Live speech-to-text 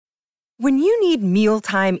When you need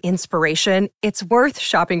mealtime inspiration, it's worth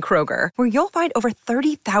shopping Kroger, where you'll find over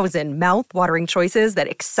 30,000 mouth-watering choices that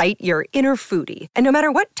excite your inner foodie. And no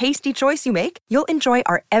matter what tasty choice you make, you'll enjoy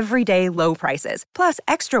our everyday low prices, plus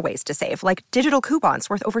extra ways to save, like digital coupons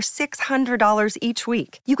worth over $600 each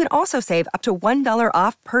week. You can also save up to $1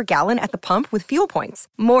 off per gallon at the pump with fuel points.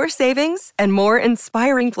 More savings and more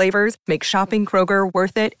inspiring flavors make shopping Kroger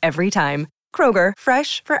worth it every time. Kroger,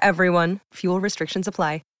 fresh for everyone. Fuel restrictions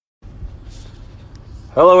apply.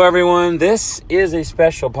 Hello, everyone. This is a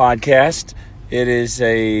special podcast. It is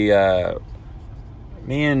me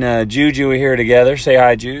and Juju are here together. Say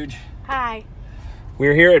hi, Juge. Hi.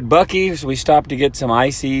 We're here at Buc-ee's. We stopped to get some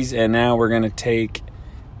ices, and now we're going to take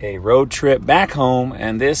a road trip back home,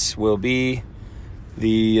 and this will be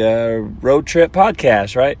the road trip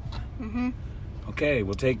podcast, right? Mm-hmm. Okay,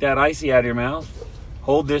 we'll take that icy out of your mouth.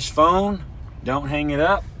 Hold this phone. Don't hang it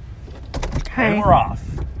up. Okay. And we're off.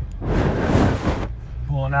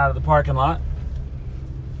 Pulling out of the parking lot.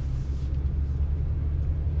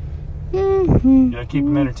 Mm-hmm. You gotta keep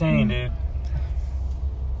them entertained, dude.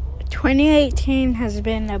 2018 has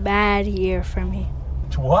been a bad year for me.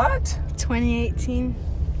 What? 2018.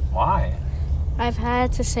 Why? I've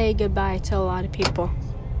had to say goodbye to a lot of people.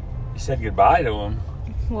 You said goodbye to them.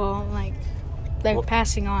 Well, like, they're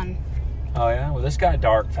passing on. Oh, yeah? Well, this got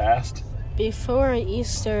dark fast. Before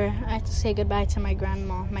Easter, I had to say goodbye to my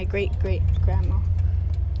grandma, my great-great-grandma.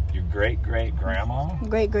 Your great-great-grandma?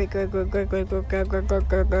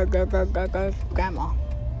 Great-great-great-great-great-great-great-great-great-great-great-grandma.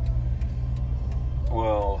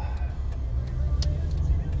 Well,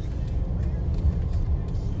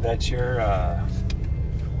 that's your,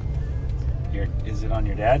 is it on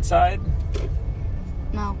your dad's side?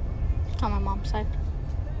 No, it's on my mom's side.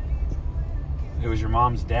 It was your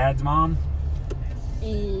mom's dad's mom?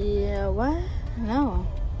 Yeah, what? No.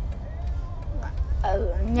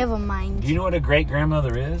 Never mind. Do you know what a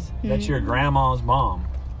great-grandmother is? Mm-hmm. That's your grandma's mom.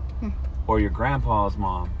 Or your grandpa's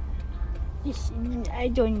mom. I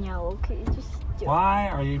don't know. Okay, Why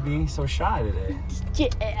are you being so shy today?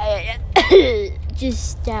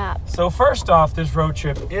 Just stop. So first off, this road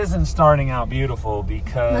trip isn't starting out beautiful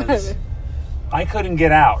because I couldn't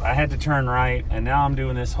get out. I had to turn right, and now I'm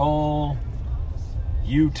doing this whole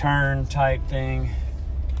U-turn type thing.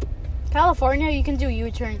 California, you can do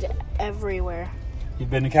U-turns everywhere. You've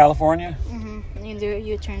been to California? Mm-hmm. You can do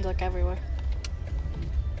U-turns like everywhere.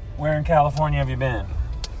 Where in California have you been?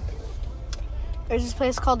 There's this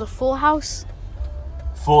place called the Full House.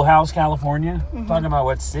 Full House, California? Mm-hmm. Talking about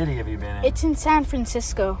what city have you been in? It's in San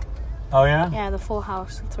Francisco. Oh, yeah? Yeah, the Full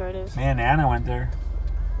House. That's where it is. Me and Anna went there.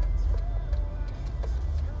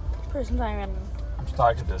 I'm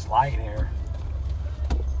stuck at this light here.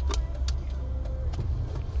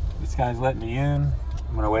 This guy's letting me in.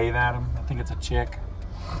 I'm going to wave at him. I think it's a chick.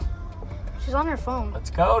 She's on her phone. Let's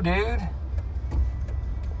go, dude.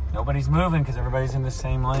 Nobody's moving because everybody's in the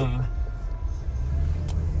same lane.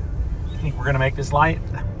 You think we're going to make this light?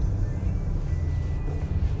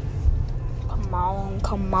 Come on,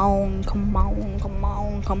 come on, come on, come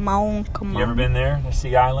on, come on, come on. You ever been there, the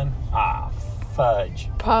Sea Island? Ah, fudge.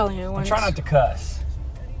 Probably once. Try not to cuss.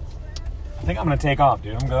 I think I'm going to take off,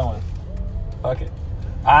 dude. I'm going. Fuck it.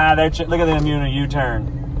 Look at them doing a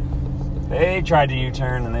U-turn. They tried to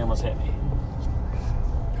U-turn and they almost hit me.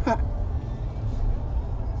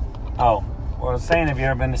 Oh, well, I was saying, have you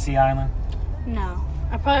ever been to Sea Island? No.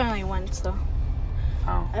 I probably only once, though.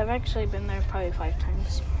 Oh. I've actually been there probably 5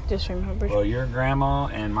 times. Just remembered. Well, your grandma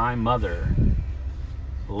and my mother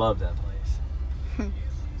love that place.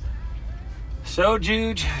 So,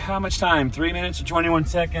 Juge, how much time? 3 minutes and 21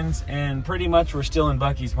 seconds, and pretty much we're still in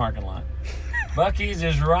Buc-ee's parking lot. Buc-ee's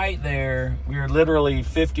is right there. We are literally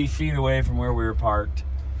 50 feet away from where we were parked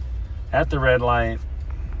at the red light.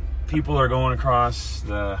 People are going across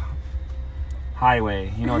the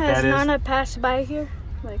highway. You know what that is? Has Nana passed by here?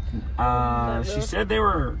 She said they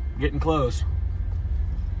were getting close.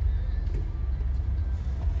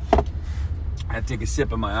 I had to take a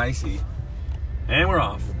sip of my icy. And we're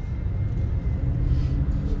off.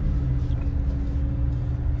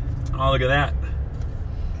 Oh, look at that.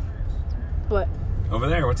 What? Over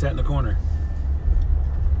there. What's that in the corner?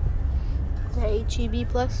 The H-E-B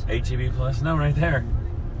Plus? H-E-B Plus? No, right there.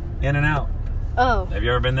 In-N-Out. Oh. Have you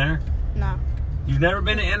ever been there? No. You've never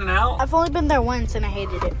been to In-N-Out? I've only been there once and I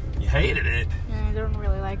hated it. You hated it? Yeah, I don't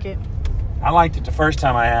really like it. I liked it the first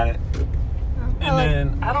time I had it.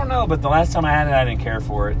 Then, I don't know, but the last time I had it, I didn't care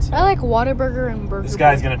for it. So. I like Whataburger and Burger. This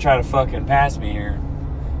guy's going to try to fucking pass me here.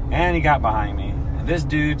 And he got behind me. And this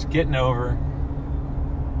dude's getting over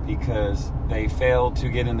because they failed to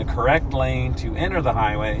get in the correct lane to enter the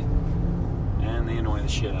highway. and they annoy the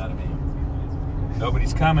shit out of me.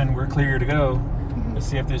 Nobody's coming. We're clear to go. Let's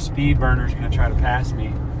see if this speed burner's going to try to pass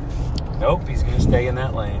me. Nope, he's going to stay in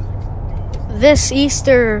that lane. This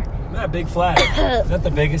Easter. Look at that big flag. Is that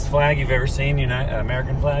the biggest flag you've ever seen?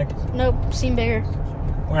 American flag? Nope, seen bigger.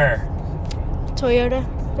 Where? Toyota.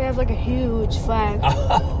 They have like a huge flag.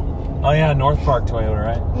 Oh yeah, North Park Toyota,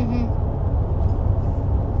 right?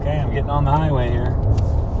 Okay, I'm getting on the highway here.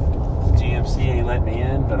 GMC ain't letting me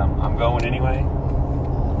in, but I'm going anyway.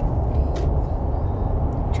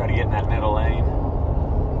 Try to get in that middle lane.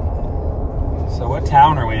 So what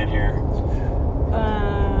town are we in here?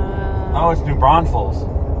 Oh, it's New Braunfels.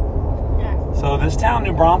 Yeah. So this town,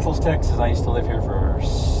 New Braunfels, Texas, I used to live here for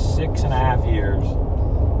 6.5 years.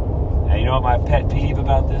 Now, you know what my pet peeve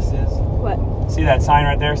about this is? What? See that sign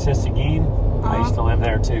right there, says Seguin? I used to live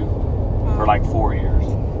there too for like 4 years.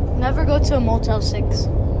 Never go to a Motel 6.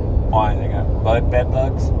 Why? They got bed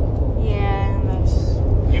bugs? Yeah, that's...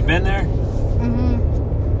 You've been there?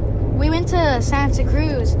 We went to Santa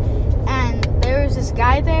Cruz, and there was this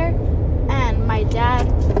guy there, and my dad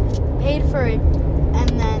paid for it,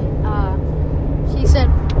 and then he said,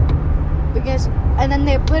 and then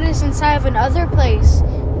they put us inside of another place,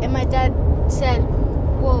 and my dad said,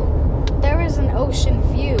 well, there is an ocean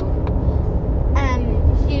view,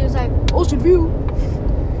 and he was like, ocean view,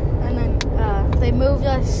 and then they moved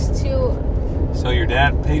us to... So your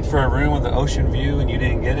dad paid for a room with an ocean view, and you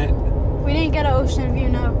didn't get it? We didn't get an ocean view,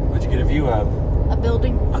 no. What'd you get a view of? A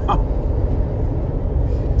building.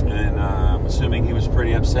 And I'm assuming he was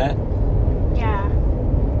pretty upset? Yeah.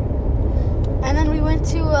 And then we went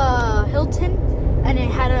to Hilton, and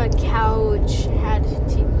it had a couch, it had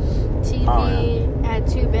TV, it had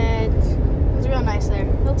 2 beds. It was real nice there.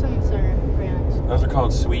 Hilton's are pretty nice. Those are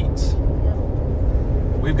called suites. Yep.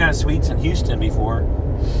 We've got suites in Houston before.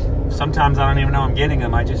 Sometimes I don't even know I'm getting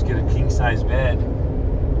them. I just get a king-size bed.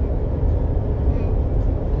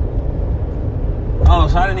 Oh,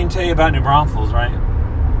 so I didn't even tell you about New Braunfels, right?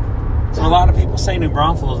 So a lot of people say New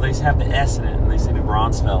Braunfels, they have the S in it, and they say New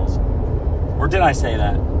Braunfels. Or did I say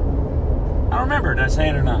that? I don't remember. Did I say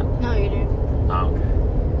it or not? No, you didn't. Oh,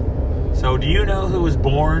 okay. So do you know who was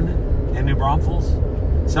born in New Braunfels?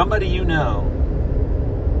 Somebody you know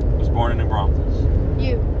was born in New Braunfels.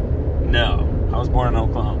 You. No, I was born in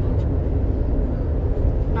Oklahoma.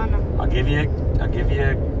 No. I'll give you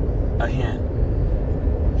a hint.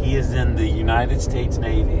 He is in the United States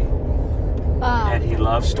Navy, and he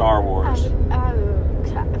loves Star Wars.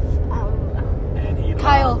 And he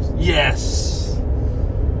Kyle. loves... Yes!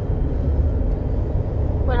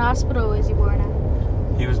 What hospital was he born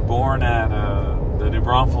at? He was born at the New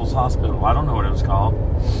Braunfels Hospital. I don't know what it was called.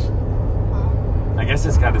 I guess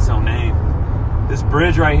it's got its own name. This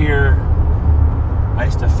bridge right here, I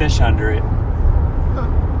used to fish under it,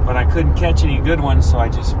 but I couldn't catch any good ones, so I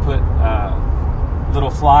just put little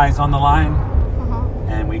flies on the line,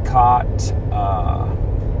 and we caught...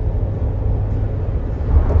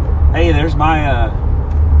 hey, there's my...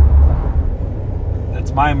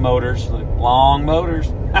 that's my motors, like long motors.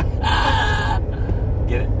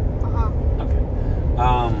 Get it? Okay.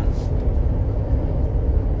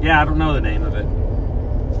 Yeah, I don't know the name of it.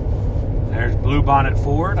 There's Blue Bonnet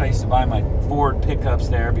Ford. I used to buy my Ford pickups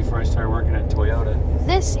there before I started working at Toyota.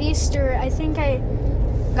 This Easter, I think I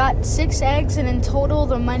got 6 eggs, and in total,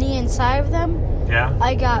 the money inside of them, Yeah?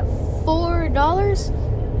 I got $4,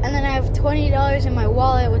 and then I have $20 in my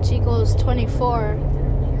wallet, which equals 24.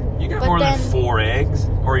 You got But more than then- 4 eggs?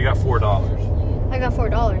 Or you got $4? I got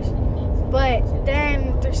 $4. But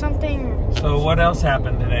then there's something... So what else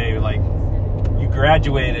happened today? Like, you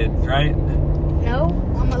graduated, right? No,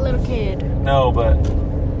 I'm a little kid. No, but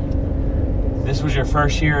this was your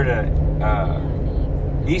first year to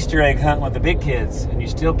Easter egg hunt with the big kids, and you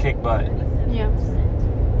still kick butt. Yeah.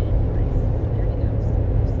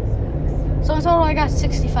 So in total, I got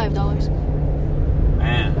 $65.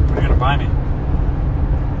 Man, what are you gonna buy me?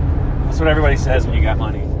 That's what everybody says when you got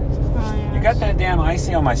money. Oh, yeah. You got that damn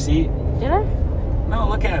icy on my seat? Did I? No,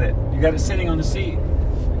 look at it. You got it sitting on the seat.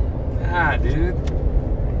 Ah, dude.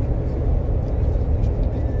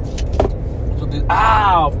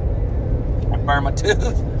 Ow! I burned my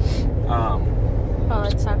tooth. Oh,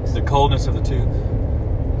 that sucks. The coldness of the tooth.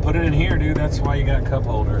 Put it in here, dude. That's why you got cup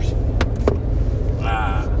holders.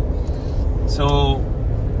 So,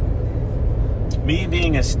 me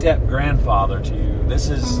being a step grandfather to you, this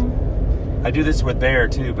is, I do this with Bear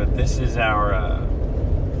too, but this is our,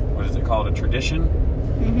 what is it called, a tradition?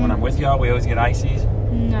 When I'm with y'all, we always get ices.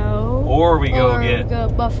 No. Or we go get... Go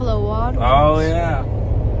Buffalo Wild Wings. Oh, yeah.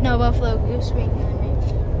 No, Buffalo Goose Wing.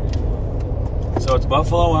 So it's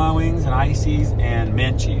Buffalo Wild Wings and Icy's and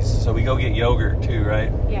Minchie's. So we go get yogurt too,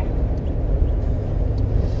 right? Yeah.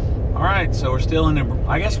 All right, so we're still in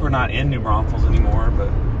I guess we're not in New Braunfels anymore, but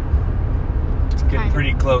it's getting Kinda.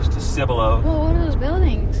 pretty close to Cibolo. Well, what are those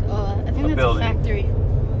buildings? I think that's building? a factory.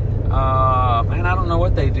 Man, I don't know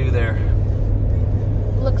what they do there.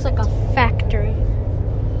 Looks like a factory.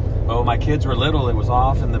 Oh, my kids were little. It was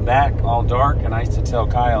off in the back, all dark, and I used to tell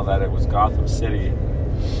Kyle that it was Gotham City.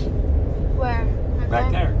 Where?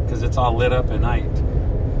 Back there, because it's all lit up at night.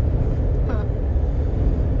 Huh.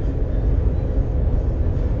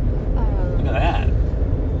 Look at that.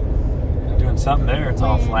 They're doing something there. It's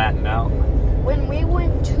all flattened out. When we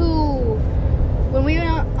went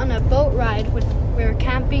on a boat ride, we were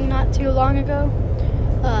camping not too long ago.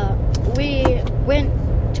 We went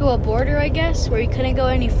to a border, I guess, where we couldn't go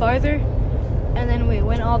any farther, and then we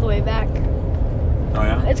went all the way back. Oh,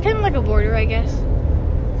 yeah? It's kind of like a border, I guess.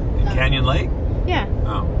 In Canyon Lake? Yeah,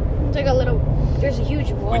 Oh. it's like there's a huge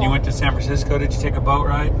wall. When you went to San Francisco, did you take a boat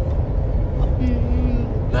ride?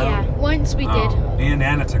 No? Yeah, once we did. Me and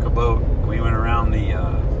Anna took a boat. We went around the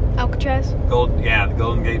Alcatraz? the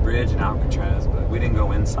Golden Gate Bridge in Alcatraz, but we didn't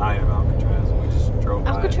go inside of Alcatraz. We just drove by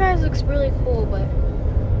it. Alcatraz looks really cool, but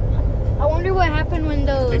I wonder what happened when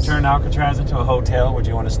those... If they turned Alcatraz into a hotel, would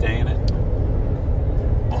you want to stay in it?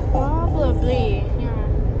 Probably, yeah.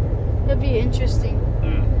 That'd be interesting.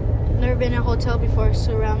 Never been in a hotel before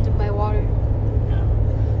surrounded by water.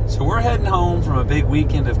 Yeah. So we're heading home from a big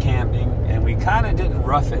weekend of camping, and we kind of didn't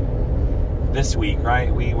rough it this week,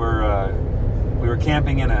 right? We were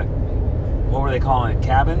camping in what were they calling it?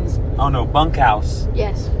 Cabins? Oh no, bunkhouse.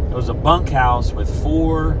 Yes. It was a bunkhouse with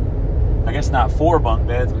I guess not 4 bunk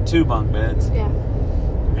beds, but 2 bunk beds. Yeah.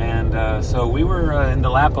 And so we were in the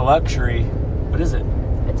lap of luxury. What is it?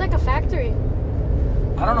 It's like a factory.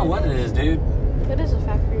 I don't know what it is, dude. It is a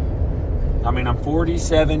factory. I mean, I'm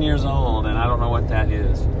 47 years old, and I don't know what that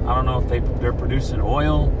is. I don't know if they're producing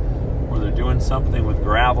oil or they're doing something with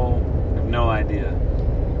gravel. I have no idea.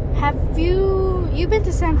 Have you've been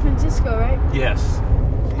to San Francisco, right? Yes.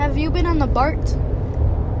 Have you been on the BART?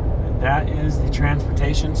 That is the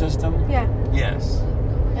transportation system? Yeah. Yes.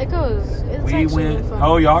 It's We actually went, really fun.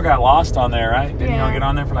 oh, y'all got lost on there, right? Didn't Yeah. y'all get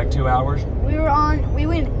on there for like 2 hours? We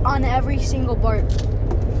went on every single BART.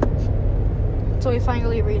 So we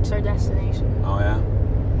finally reached our destination. Oh, yeah?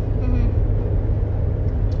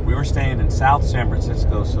 Mm-hmm. We were staying in South San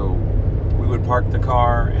Francisco, so we would park the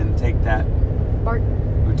car and take that. BART.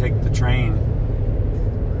 We would take the train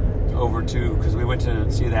over to, because we went to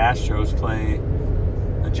see the Astros play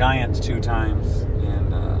the Giants 2 times,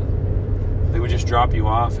 and they would just drop you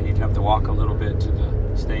off, and you'd have to walk a little bit to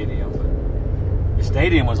the stadium. But the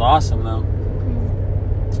stadium was awesome, though.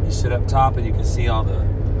 Mm-hmm. You sit up top, and you can see all the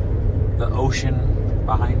ocean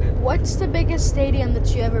behind it. What's the biggest stadium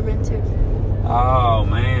that you ever been to? Oh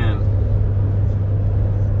man,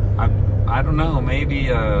 I don't know.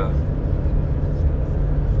 Maybe I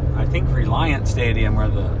think Reliant Stadium where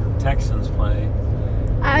the Texans play,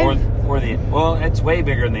 or it's way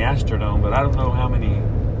bigger than the Astrodome, but I don't know how many.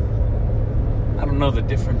 I don't know the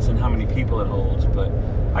difference in how many people it holds, but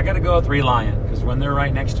I got to go with Reliant because when they're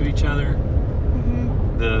right next to each other,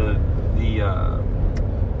 the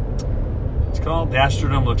it's called the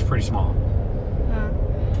Astrodome looks pretty small.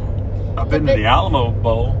 I've been to the Alamo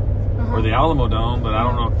Bowl or the Alamo Dome, but I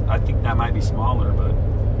don't know. I think that might be smaller, but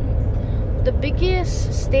The biggest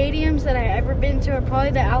stadiums that I've ever been to are probably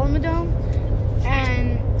the Alamo Dome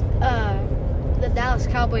and the Dallas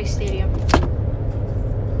Cowboys Stadium.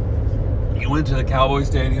 You went to the Cowboys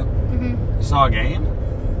Stadium? Mm-hmm. You saw a game?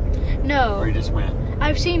 No. Or you just went?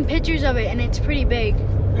 I've seen pictures of it, and it's pretty big.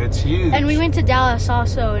 It's huge. And we went to Dallas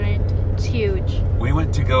also, and it's huge. We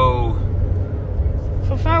went to go...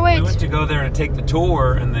 From far away, We went to go there to take the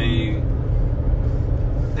tour, and they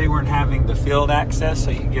weren't having the field access, so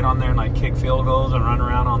you could get on there and like kick field goals and run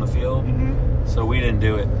around on the field. Mm-hmm. So we didn't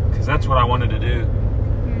do it, because that's what I wanted to do.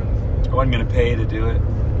 I wasn't going to pay to do it.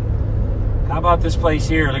 How about this place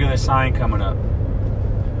here? Look at this sign coming up.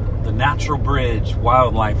 The Natural Bridge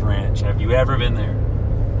Wildlife Ranch. Have you ever been there?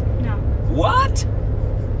 No. What?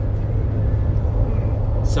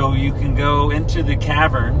 So you can go into the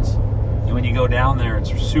caverns, and when you go down there,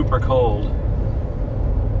 it's super cold.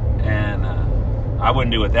 And I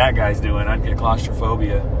wouldn't do what that guy's doing. I'd get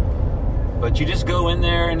claustrophobia. But you just go in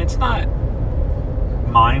there, and it's not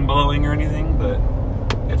mind-blowing or anything, but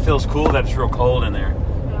it feels cool that it's real cold in there.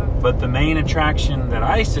 But the main attraction that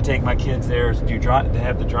I used to take my kids there is to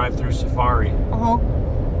have the drive-through safari. Uh-huh.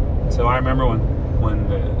 So I remember when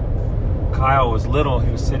Kyle was little,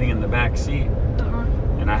 he was sitting in the back seat, Uh-huh.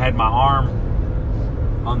 and I had my arm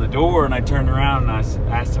on the door, and I turned around and I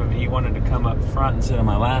asked him if he wanted to come up front and sit on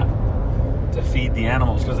my lap to feed the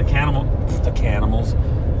animals, because the animals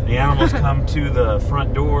come to the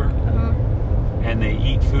front door and they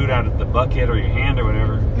eat food out of the bucket or your hand or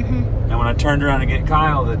whatever. And when I turned around to get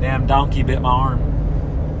Kyle, the damn donkey bit my arm.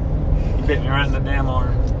 He bit me right in the damn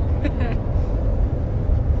arm.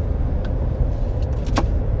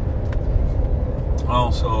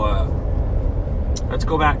 So let's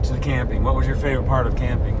go back to the camping. What was your favorite part of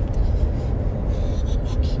camping?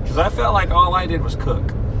 Because I felt like all I did was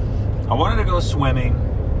cook. I wanted to go swimming,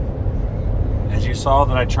 as you saw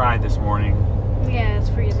that I tried this morning. Yeah, it's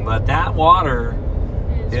freezing. But that water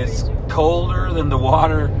is colder than the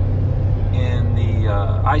water in the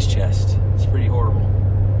ice chest. It's pretty horrible.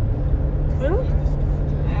 Really?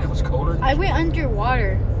 Yeah, it was colder. I went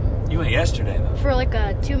underwater. You went yesterday, though. For like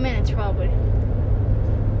 2 minutes, probably.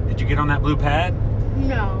 Did you get on that blue pad?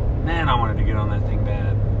 No. Man, I wanted to get on that thing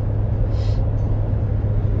bad.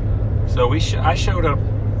 So I showed up.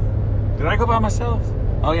 Did I go by myself?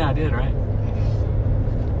 Oh yeah, I did, right?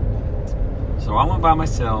 So I went by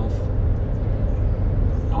myself.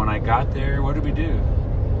 And when I got there, what did we do?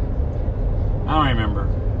 I don't remember.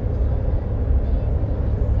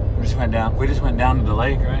 We just went down to the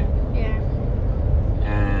lake, right? Yeah.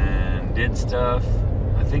 And did stuff.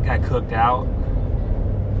 I think I cooked out.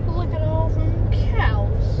 Look at all them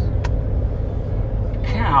cows.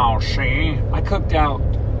 Cow, see? I cooked out.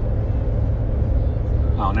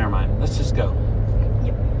 Oh, never mind. Let's just go.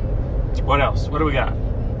 Yep. What else? What do we got?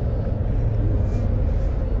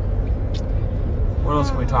 What else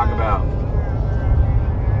can we talk about?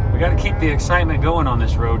 We got to keep the excitement going on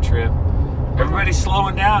this road trip. Everybody's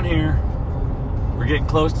slowing down here. We're getting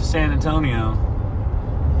close to San Antonio.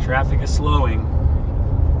 Traffic is slowing.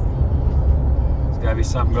 There's got to be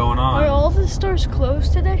something going on. Are all the stores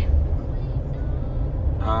closed today?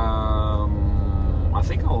 I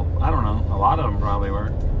think, I don't know. A lot of them probably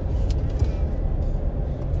were.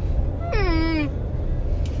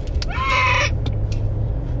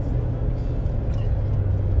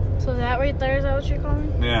 So that right there, is that what you're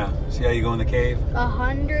calling? Yeah. See how you go in the cave?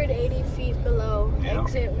 180 feet below. Yeah.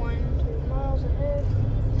 Exit 1, 2 miles ahead.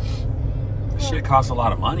 This shit costs a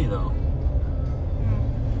lot of money, though.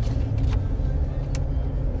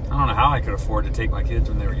 I don't know how I could afford to take my kids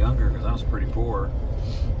when they were younger, because I was pretty poor.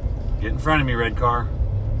 Get in front of me, red car.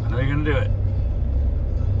 I know you're going to do it.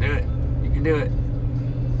 Do it. You can do it.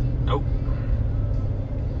 Nope.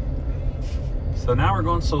 So now we're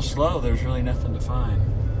going so slow, there's really nothing to find.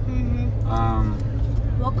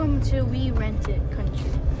 Welcome to We Rent It country.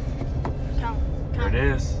 There it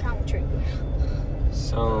is. Country.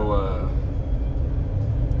 So,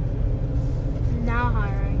 Now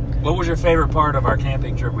hiring. what was your favorite part of our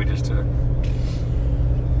camping trip we just took? I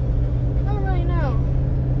don't really know.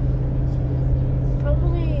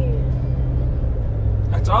 Probably.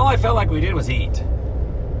 That's all I felt like we did was eat.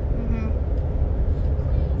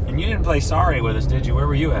 And you didn't play Sorry with us, did you? Where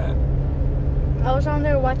were you at? I was on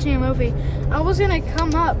there watching a movie. I was gonna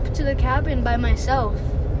come up to the cabin by myself.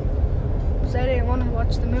 Because I didn't want to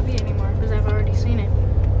watch the movie anymore because I've already seen it.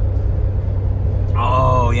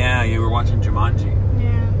 Oh, yeah, you were watching Jumanji.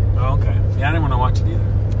 Yeah. Oh, okay. Yeah, I didn't want to watch it either.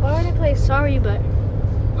 I want to play Sorry, but.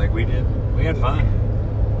 Like we did. We had fun.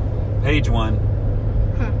 Paige won.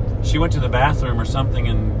 She went to the bathroom or something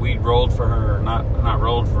and we rolled for her. Not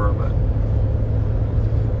rolled for her, but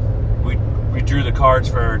we drew the cards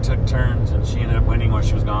for her, took turns, and she ended up winning while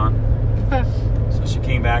she was gone. So she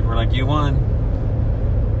came back, we're like, you won.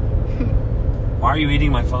 Why are you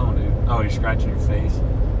eating my phone, dude? Oh, you're scratching your face.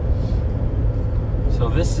 So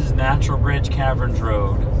this is Natural Bridge Caverns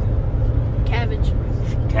Road. Cabbage.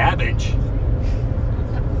 Cabbage?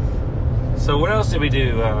 So what else did we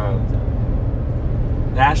do? The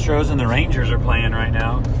Astros and the Rangers are playing right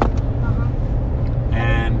now.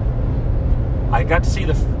 And I got to see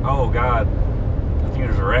oh God, I think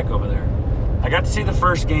there's a wreck over there. I got to see the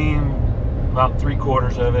first game, about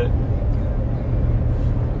 3/4 of it.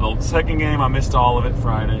 The second game, I missed all of it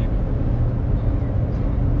Friday.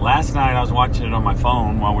 Last night, I was watching it on my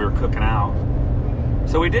phone while we were cooking out.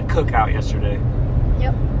 So we did cook out yesterday.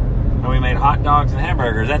 Yep. And we made hot dogs and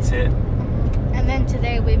hamburgers, that's it. And then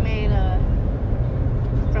today we made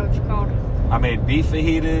what's it called? I made beef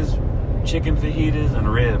fajitas, chicken fajitas, and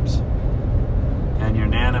ribs. And your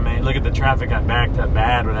Nana made, look at the traffic got backed up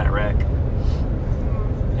bad with that wreck.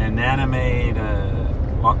 And Nana made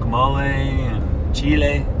guacamole and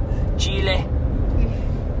chile.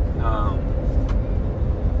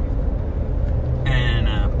 And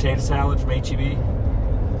potato salad from H-E-B.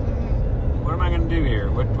 What am I going to do here?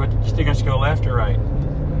 What do you think I should go left or right?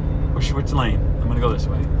 Which lane? going to go this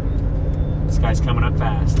way. This guy's coming up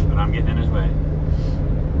fast, but I'm getting in his way.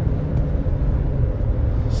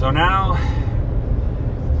 So now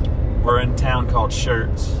we're in a town called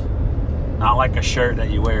Shirts. Not like a shirt that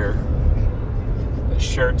you wear, but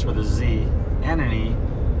Shirts with a Z and an E.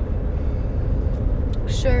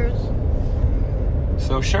 Shirts.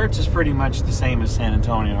 So Shirts is pretty much the same as San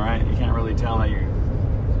Antonio, right? You can't really tell that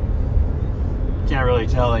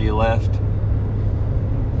you left.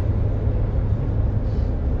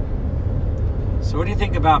 So what do you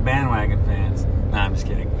think about bandwagon fans? Nah, I'm just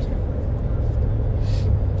kidding.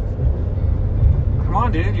 Come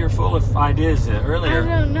on, dude. You're full of ideas earlier.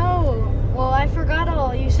 I don't know. Well, I forgot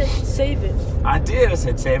all. You said save it. I did. I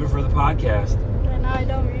said save it for the podcast. And I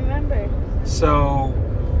don't remember. So,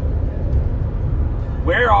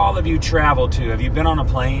 where all have you traveled to? Have you been on a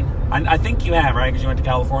plane? I think you have, right? Because you went to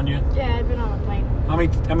California? Yeah, I've been on a plane. How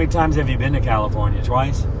many times have you been to California?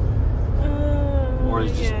 Twice? Or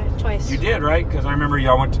is just, yeah, twice. You did, right? Because I remember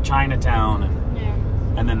y'all went to Chinatown Yeah.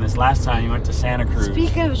 and then this last time you went to Santa Cruz.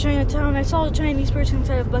 Speaking of Chinatown, I saw a Chinese person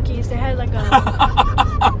inside of Buc-ee's. They had like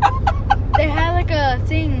a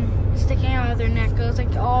thing sticking out of their neck. It was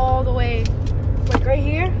like all the way, like right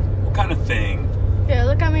here. What kind of thing? Yeah,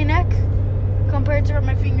 look at my neck compared to where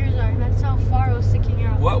my fingers are. That's how far it was sticking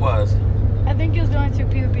out. What was? I think it was going through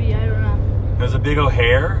puberty. I don't know. It was a big old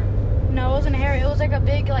hair? No, it wasn't hair. It was like a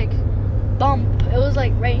big bump. It was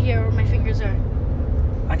like right here where my fingers are.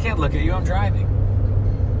 I can't look at you. I'm driving.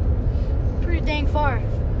 Pretty dang far.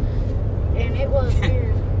 And it was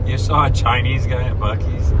weird. You saw a Chinese guy at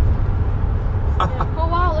Buc-ee's? Yeah. Oh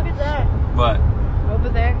wow, look at that. What? Over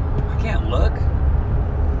there. I can't look.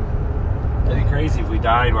 That'd be crazy if we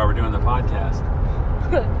died while we're doing the podcast.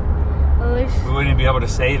 At least. We wouldn't be able to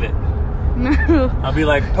save it. No. I'll be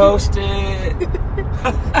like, post it.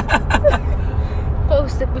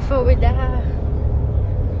 Post it before we die.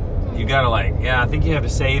 You gotta I think you have to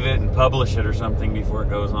save it and publish it or something before it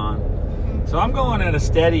goes on. So I'm going at a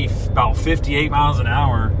steady about 58 miles an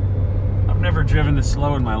hour. I've never driven this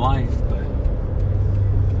slow in my life, but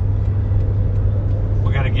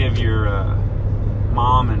we gotta give your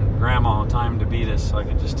mom and grandma time to beat us so I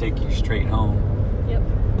can just take you straight home. Yep.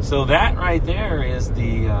 So that right there is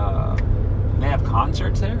the, they have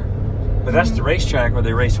concerts there? But that's the racetrack where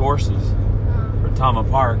they race horses. Or Tama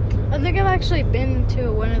Park. I think I've actually been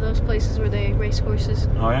to one of those places where they race horses.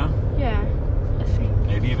 Oh yeah? Yeah, I think.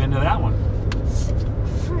 Maybe you've been to that one.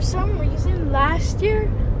 For some reason, last year,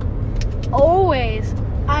 always,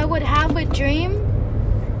 I would have a dream,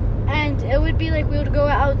 and it would be like we would go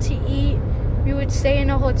out to eat, we would stay in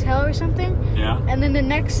a hotel or something, Yeah. and then the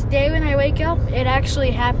next day when I wake up, it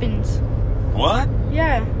actually happens. What?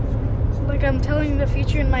 Yeah. Like I'm telling the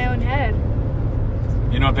future in my own head.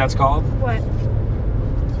 You know what that's called? What?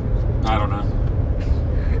 I don't know.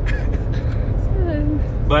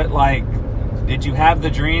 But did you have the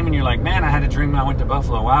dream and you're like, man, I had a dream I went to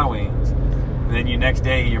Buffalo Wild Wings. And then next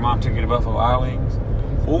day your mom took you to Buffalo Wild Wings?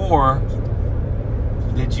 Or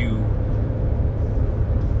did you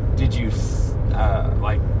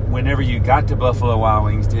whenever you got to Buffalo Wild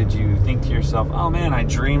Wings, did you think to yourself, oh man, I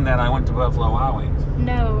dreamed that I went to Buffalo Wild Wings?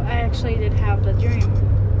 No, I actually did have the dream.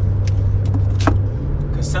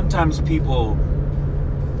 Because sometimes people,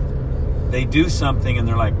 they do something and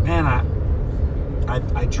they're like, man,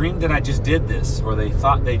 I dreamed that I just did this, or they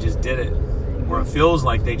thought they just did it, or it feels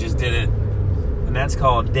like they just did it, and that's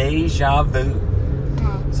called deja vu.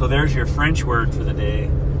 So there's your French word for the day,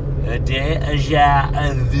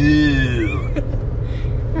 deja vu.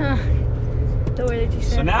 The way that you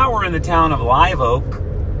said. So now we're in the town of Live Oak.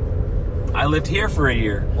 I lived here for a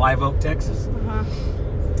year, Live Oak, Texas.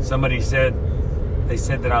 Somebody said, they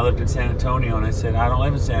said that I lived in San Antonio, and I said, I don't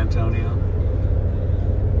live in San Antonio.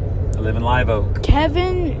 I live in Live Oak.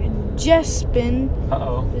 Kevin Jespin,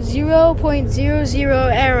 Uh-oh.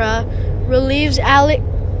 0.00 era, relieves Alex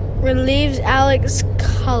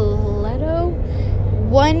Coletto,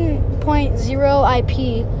 1.0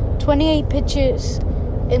 IP, 28 pitches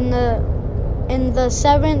in the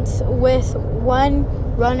 7th with one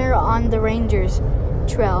runner on the Rangers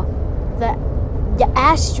trail. The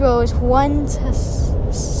Astros won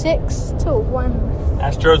 6-1.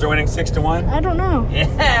 Astros are winning 6-1? I don't know.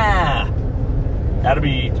 Yeah! That'll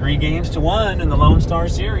be 3-1 in the Lone Star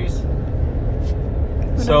Series.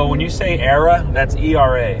 So when you say ERA, that's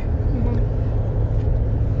ERA.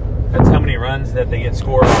 That's how many runs that they get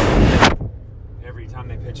scored on every time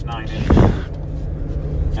they pitch 9 innings.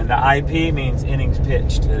 And the IP means innings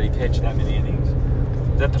pitched. They pitch that many innings.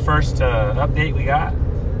 Is that the first update we got?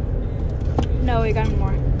 No, we got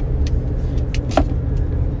more.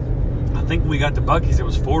 I think when we got to Buc-ee's, it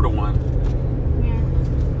was 4-1.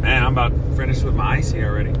 Man, I'm about finished with my icy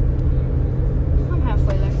already. I'm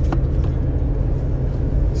halfway there.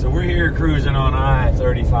 So we're here cruising on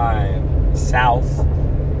I-35 south.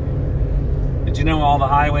 Did you know all the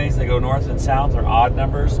highways that go north and south are odd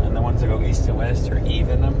numbers, and the ones that go east and west are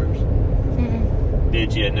even numbers? Mm-mm.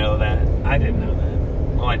 Did you know that? I didn't know that.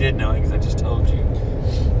 Well, I did know it because I just told you.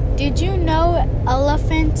 Did you know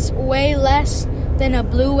elephants weigh less than a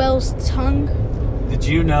blue whale's tongue? Did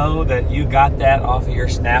you know that you got that off of your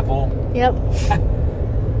Snapple? Yep.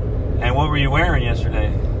 And what were you wearing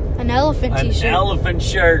yesterday? An elephant An t-shirt. elephant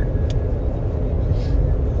shirt.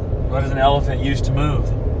 What does an elephant use to move?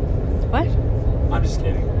 What? I'm just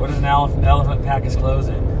kidding. What does an elephant pack his clothes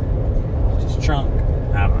in? Just trunk.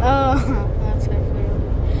 I don't know. Oh, that's actually.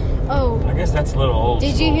 Oh. I guess that's a little old.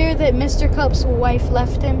 Did school. you hear that Mr. Cup's wife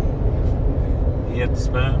left him? He hit the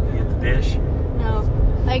spoon. He hit the dish. No.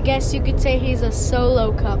 I guess you could say he's a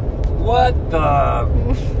solo cup. What the?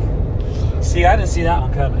 See, I didn't see that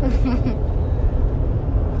one coming.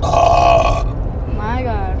 My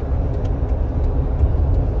God.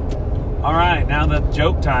 All right, now that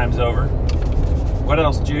joke time's over. What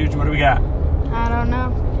else, Juge? What do we got? I don't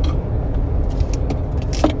know.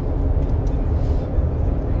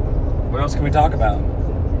 What else can we talk about?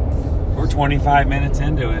 We're 25 minutes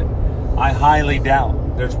into it. I highly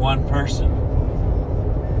doubt there's one person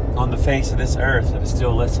on the face of this earth that is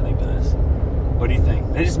still listening to this. What do you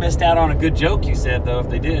think? They just missed out on a good joke you said, though, if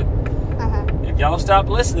they did. Uh-huh. If y'all stop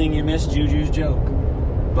listening, you missed Juju's joke.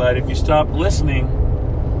 But if you stop listening,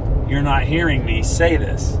 you're not hearing me say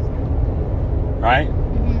this. Right?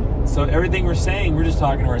 Mm-hmm. So everything we're saying, we're just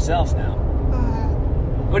talking to ourselves now. Uh-huh.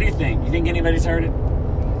 What do you think? You think anybody's heard it?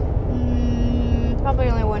 Probably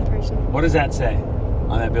only one person. What does that say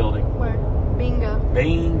on that building? Where? Bingo.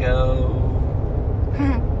 Bingo.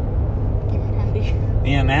 Even handy.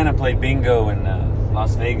 Me and Nana played bingo in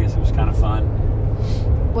Las Vegas. It was kind of fun.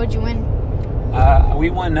 What'd you win? We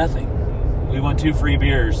won nothing. We won 2 free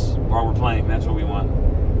beers while we're playing. That's what we won.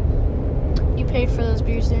 You paid for those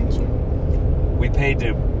beers, didn't you? We paid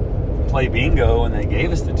to play bingo, and they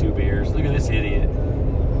gave us the 2 beers. Look at this idiot.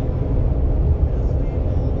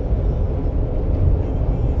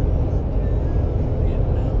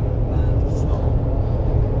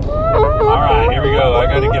 All right, here we go. I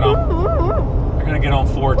gotta get on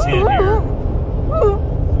 410 here.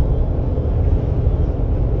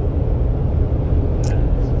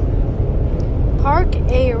 Park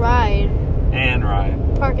a ride. And ride.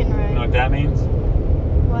 Park and You know ride. what that means?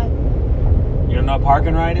 What? You don't know what park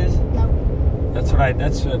and ride is? No. That's what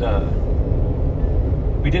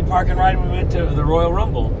we did park and ride when we went to the Royal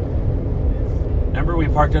Rumble. Remember, we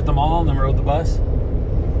parked at the mall and then rode the bus?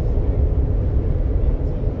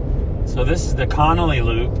 So this is the Connolly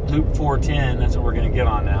Loop, Loop 410. That's what we're going to get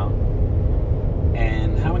on now.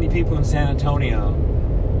 And how many people in San Antonio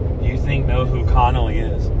do you think know who Connolly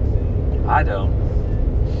is? I don't.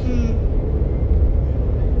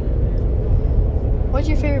 What's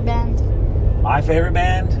your favorite band? My favorite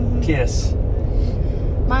band? Mhm. Kiss.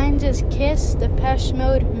 Mine's is Kiss, Depeche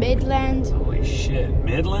Mode, Midland. Holy shit.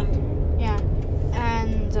 Midland? Yeah.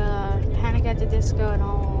 And Panic at the Disco and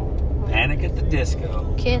all. Panic at the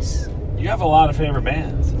Disco. Kiss. You have a lot of favorite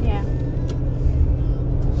bands. Yeah.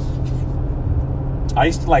 I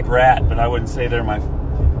used to like Rat, but I wouldn't say they're my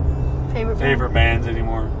Favorite favorite bands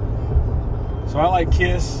anymore. So I like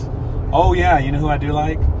Kiss. Oh yeah, you know who I do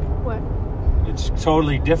like? What? It's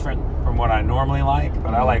totally different from what I normally like,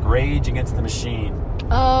 but I like Rage Against the Machine.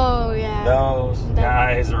 Oh, yeah. Those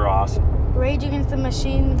guys are awesome. Rage Against the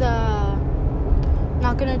Machine, the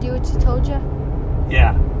Not Gonna Do What You Told Ya.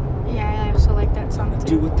 Yeah. Yeah, I also like that song Do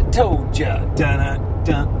too. what they told ya, dun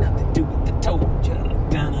dun. Nothing do what they told ya,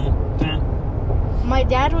 dun dun. My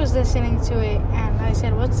dad was listening to it, and I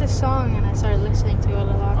said, "What's this song?" And I started listening to it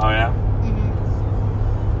a lot. Oh yeah.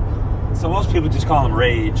 Mm-hmm. So most people just call them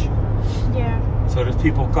Rage. Yeah. So does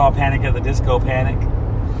people call Panic at the Disco Panic?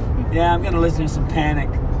 Yeah, I'm gonna listen to some Panic.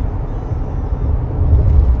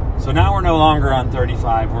 So now we're no longer on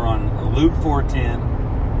 35. We're on Loop 410,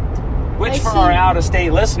 which for our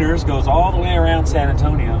out-of-state listeners goes all the way around San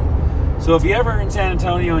Antonio. So if you're ever in San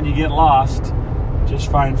Antonio and you get lost,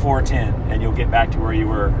 just find 410 and you'll get back to where you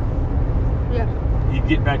were. Yeah. You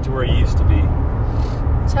get back to where you used to be.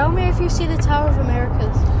 Tell me if you see the Tower of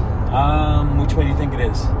Americas. Which way do you think it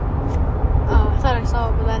is? Oh, I thought I saw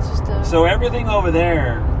it, but that's just a... So everything over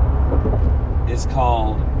there is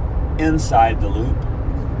called inside the loop.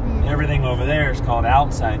 Everything over there is called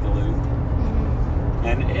outside the loop.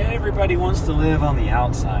 And everybody wants to live on the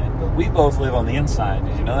outside, but we both live on the inside.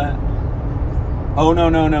 Did you know that? Oh, no,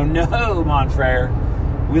 Monfrere.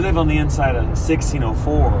 We live on the inside of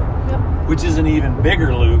 1604, Yep. which is an even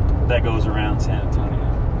bigger loop that goes around San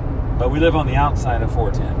Antonio. But we live on the outside of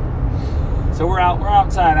 410. So we're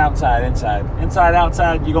outside, inside. Inside,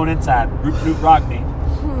 outside, you're going inside. Root, rock me.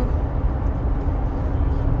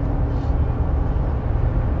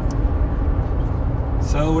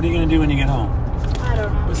 So what are you going to do when you get home? I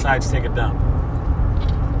don't know. Besides take a dump?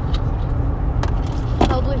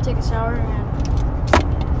 Probably take a shower and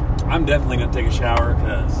I'm definitely going to take a shower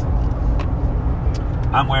because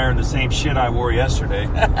I'm wearing the same shit I wore yesterday.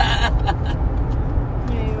 yeah,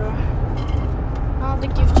 you are. I don't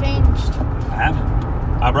think you've changed. I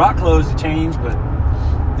haven't. I brought clothes to change, but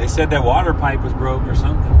they said that water pipe was broke or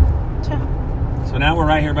something. Yeah. So now we're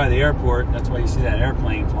right here by the airport. That's why you see that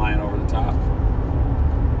airplane flying over the top.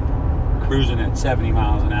 Cruising at 70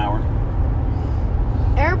 miles an hour.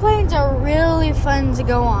 Airplanes are really fun to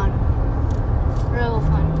go on. Real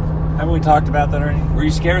fun. Haven't we talked about that already? Were you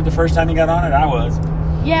scared the first time you got on it? I was.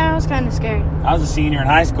 Yeah, I was kind of scared. I was a senior in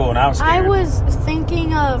high school and I was scared. I was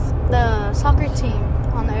thinking of the soccer team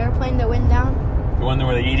on the airplane that went down. The one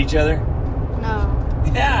where they eat each other? No.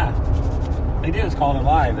 Yeah. They do. It's called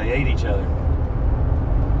Alive. They ate each other.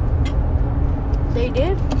 They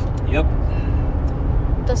did? Yep.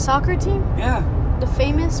 The soccer team? Yeah. The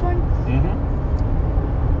famous one? Mm-hmm.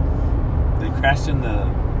 They crashed in the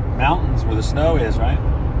mountains where the snow is, right?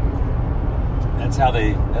 That's how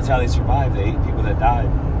they survived. They ate people that died. You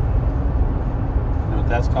know what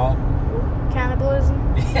that's called? Cannibalism?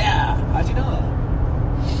 Yeah. How'd you know that?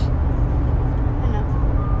 I know.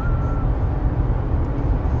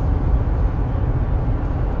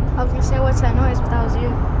 I was gonna say, what's that noise? But that was you.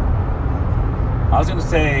 I was gonna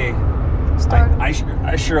say, Startled.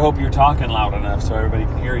 I sure hope you're talking loud enough so everybody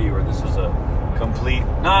can hear you, or this is a complete.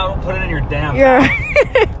 No, don't put it in your damn. Yeah.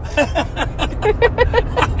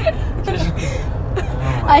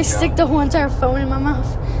 Oh I stick the whole entire phone in my mouth.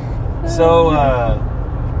 So,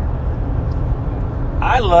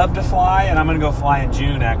 I love to fly, and I'm going to go fly in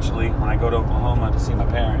June, actually, when I go to Oklahoma to see my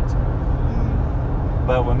parents.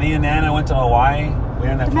 But when me and Nana went to Hawaii, we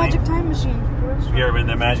ended up The Magic Time Machine. Have you ever been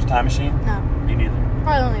to the Magic Time Machine? No. Me neither.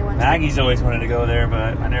 Probably only one. Maggie's always wanted to go there,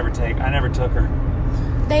 but I never took her.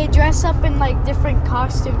 They dress up in like different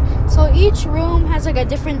costumes. So each room has like a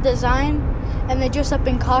different design, and they dress up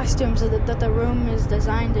in costumes that the room is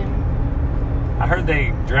designed in. I heard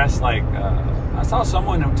they dress like. I saw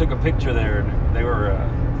someone who took a picture there. And they were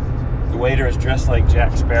the waiter is dressed like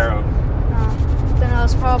Jack Sparrow. Then I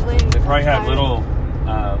was probably. They probably have little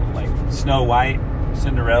like Snow White,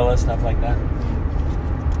 Cinderella, stuff like that.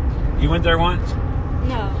 You went there once?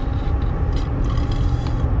 No.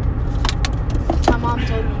 My mom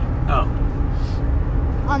told me Oh.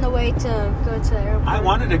 on the way to go to the airport. I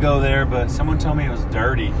wanted to go there, but someone told me it was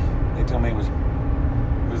dirty. They told me it was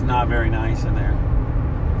not very nice in there.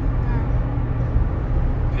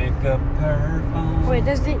 Pick up her phone. Wait,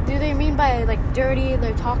 do they mean by like dirty?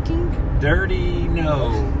 They're talking? Dirty?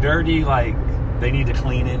 No. Dirty like they need to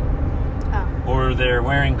clean it. Oh. Or they're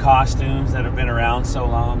wearing costumes that have been around so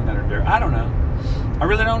long that are dirty. I don't know. I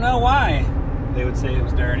really don't know why they would say it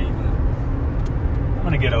was dirty, but I'm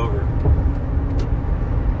going to get over it.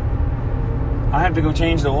 I have to go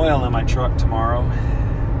change the oil in my truck tomorrow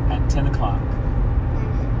at 10 o'clock.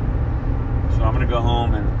 So I'm going to go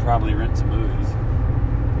home and probably rent some movies.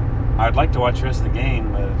 I'd like to watch the rest of the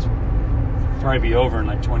game, but it's probably be over in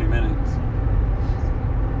like 20 minutes.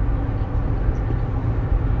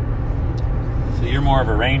 So you're more of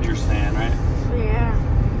a Rangers fan, right? Yeah.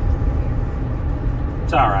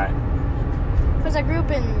 It's all right. Because I grew up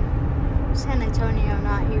in San Antonio,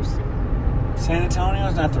 not Houston. San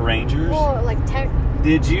Antonio's not the Rangers. Well, like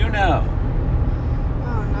Did you know?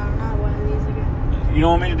 Oh no, not one of these again. You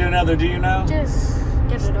don't want me to do another do you know? Just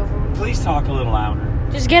get it over with. Please talk a little louder.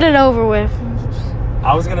 Just get it over with.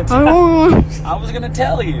 I was gonna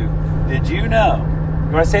tell you. Did you know?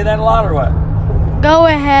 Do I say that a lot or what? Go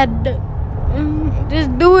ahead.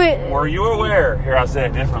 Just do it. Were you aware? Here, I'll say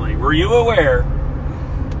it differently. Were you aware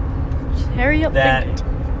Hurry up. that think.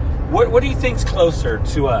 what do you think's closer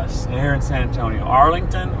to us here in San Antonio,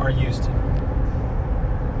 Arlington or Houston?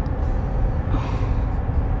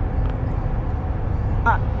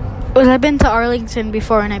 Well, I've been to Arlington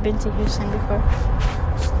before, and I've been to Houston before.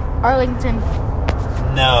 Arlington.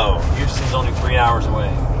 No, Houston's only 3 hours away.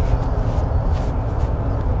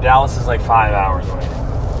 Dallas is like 5 hours away.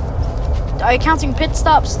 Are you counting pit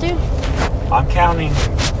stops too? I'm counting.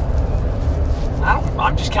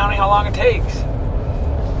 I'm just counting how long it takes.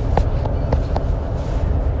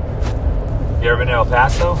 You ever been to El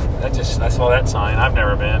Paso? I saw that sign. I've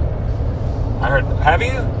never been. I heard. Have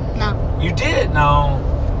you? No. You did? No.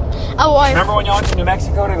 Oh, Remember when y'all went to New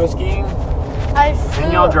Mexico to go skiing? I flew.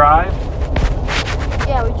 Didn't y'all drive?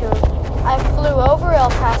 Yeah, we drove. I flew over El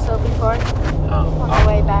Paso before on the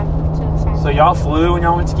way back to San So y'all flew when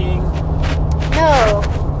y'all went skiing? No,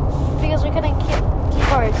 because we couldn't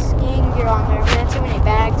keep our skiing gear on there. We had too many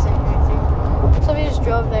bags and everything. So we just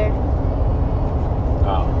drove there.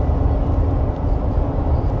 Oh.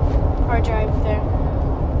 Or drive there.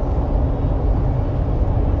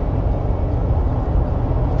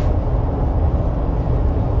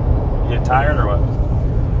 You get tired or what?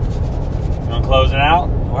 You want to close it out?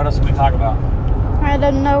 What else can we talk about? I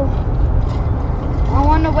don't know. I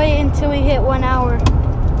want to wait until we hit 1 hour.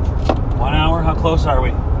 1 hour? How close are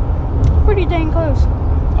we? Pretty dang close.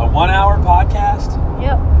 A 1 hour podcast?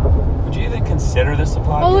 Yep. Would you even consider this a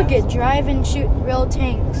podcast? Oh, look at drive and shoot real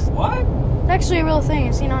tanks. What? It's actually a real thing.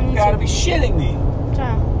 I've seen on YouTube. You gotta be shitting me.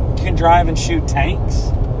 Yeah. You can drive and shoot tanks?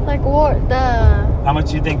 Like what? How much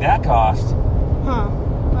do you think that cost? Huh.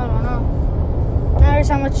 I don't know. Matters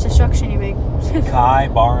how much destruction you make. Kai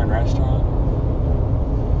Bar and Restaurant.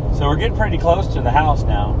 So we're getting pretty close to the house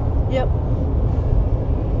now. Yep.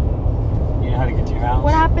 You know how to get to your house?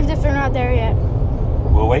 What happens if they're not there yet?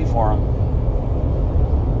 We'll wait for them.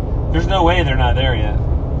 There's no way they're not there yet.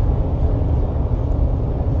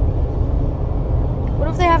 What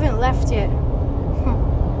if they haven't left yet?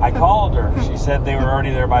 I called her. She said they were already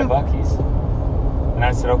there by Buc-ee's. And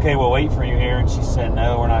I said, okay, we'll wait for you here. And she said,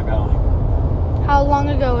 no, we're not going. How long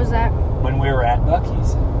ago was that? When we were at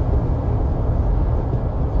Buc-ee's.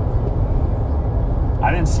 I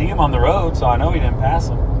didn't see him on the road, so I know we didn't pass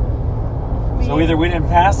him. So either we didn't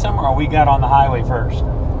pass him or we got on the highway first.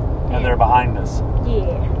 And they're behind us.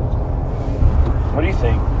 Yeah. What do you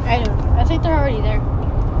think? I don't know. I think they're already there.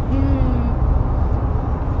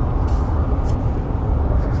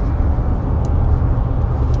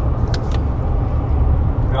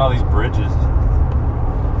 Look at all these bridges.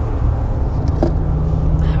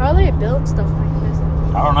 How do they build stuff like this?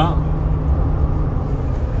 I don't know.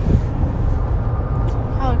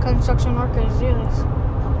 How do construction workers do this?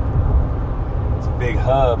 It's a big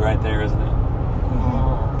hub right there, isn't it?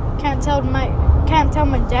 Mm-hmm. Can't tell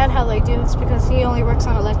my dad how they do this because he only works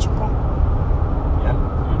on electrical.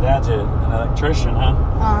 Yeah. Your dad's an electrician, huh?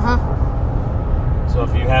 Uh-huh. So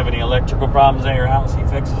if you have any electrical problems at your house, he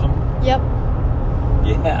fixes them? Yep.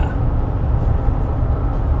 Yeah.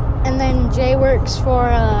 And then Jay works for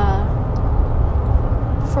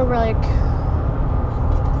like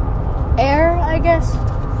air, I guess.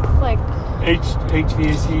 Like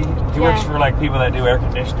HVAC. He works for like people that do air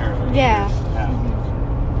conditioners. and Yeah. heaters. Yeah.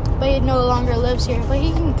 Mm-hmm. But he no longer lives here. But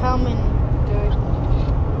he can come and do it.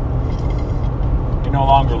 He no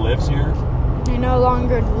longer lives here. He no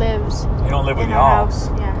longer lives He don't live with in y'all. our house.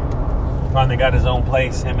 Yeah. Finally got his own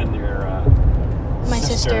place. Him and your My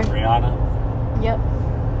sister. Brianna. Yep.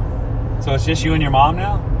 So it's just you and your mom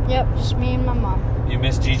now? Yep. Just me and my mom. You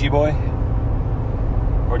miss Gigi boy?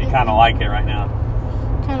 Or do you kind of like it right now?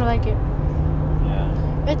 Kind of like it.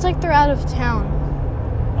 Yeah. It's like they're out of town.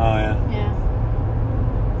 Oh yeah. Yeah.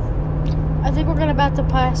 I think we're gonna about to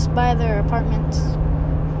pass by their apartments.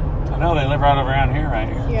 I know they live right over around here, right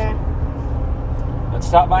here. Yeah. Let's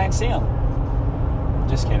stop by and see them.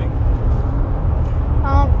 Just kidding.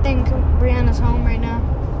 I don't think Brianna's home right now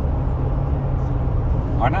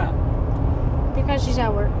Why not? because she's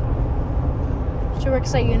at work. She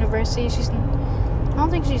works at university. I don't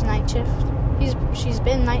think she's night shift. She's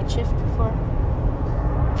been night shift before.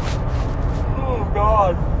 Oh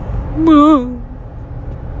God. Mom.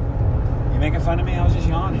 You making fun of me? I was just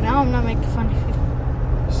yawning. No, I'm not making fun of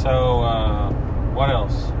you. So, what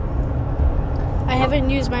else? I haven't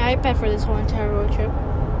used my iPad for this whole entire road trip.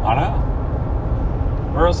 I know.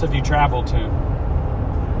 Where else have you traveled to?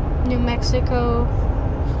 New Mexico.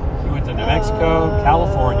 You went to New Mexico,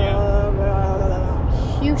 California,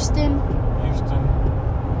 Houston.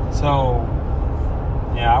 So,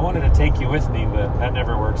 yeah, I wanted to take you with me, but that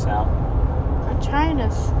never works out. I'm trying to.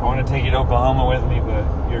 I wanted to take you to Oklahoma with me, but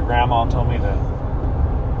your grandma told me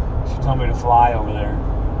to fly over there.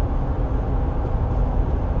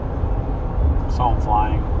 So I'm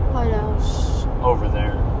flying What else? over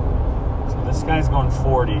there. So this guy's going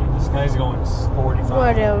 40. This guy's going 45.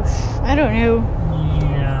 What else? I don't know.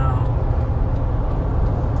 Yeah.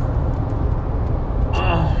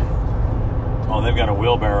 Oh, they've got a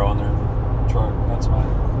wheelbarrow on their truck. That's why.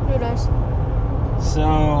 Who does?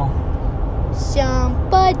 So,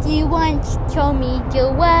 Somebody once told me the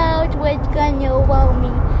world was gonna wow me.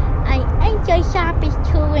 I ain't the sharpest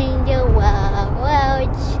tool in the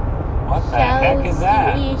world. what the heck is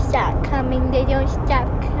that? You stop coming, they don't stop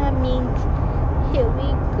coming. Here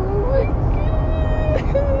we go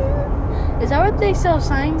again. Is that what they sell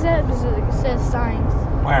signs at? Because it says signs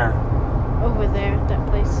Where? over there at that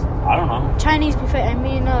place. I don't know. Chinese buffet. I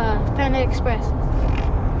mean, Panda Express.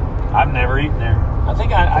 I've never eaten there. I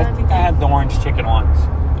think I had the orange chicken once.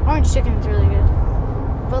 Orange chicken's really good.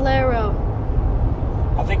 Valero.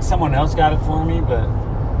 I think someone else got it for me, but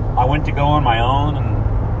I went to go on my own, and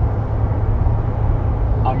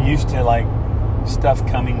I'm used to like stuff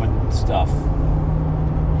coming with stuff.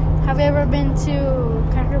 Have you ever been to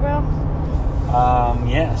Cracker Barrel?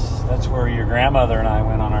 Yes, that's where your grandmother and I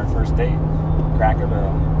went on our first date. Cracker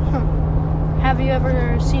Barrel. Have you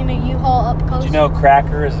ever seen a U-Haul up close? Did you know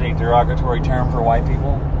cracker is a derogatory term for white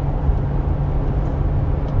people?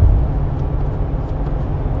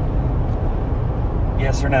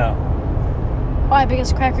 Yes or no? Why?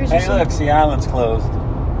 Because crackers are Hey, look, the island's closed.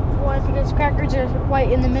 Why? Because crackers are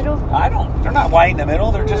white in the middle? They're not white in the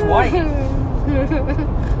middle, they're just white. You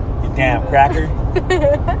damn cracker.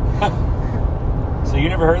 So you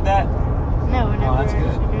never heard that? No, never. Oh, that's good.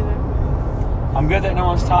 actually knew that. I'm good that no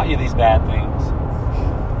one's taught you these bad things.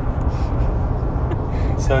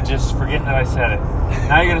 So just forget that I said it.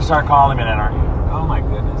 Now you're going to start calling me that, aren't you? Oh my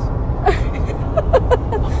goodness.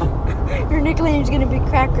 Your nickname's gonna be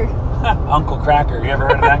Cracker. Uncle Cracker. You ever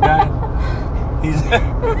heard of that guy? He's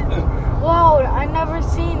Wow, I never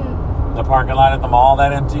seen. the parking lot at the mall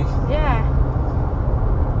that empty. Yeah.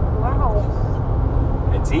 Wow.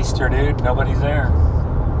 It's Easter, dude. Nobody's there.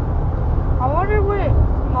 I wonder what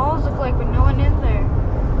malls look like with no one in there.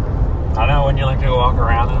 I know. Wouldn't you like to go walk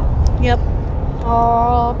around them? Yep.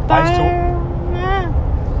 Oh, I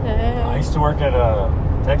used to work at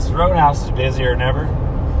Texas Roadhouse. Is busier than ever.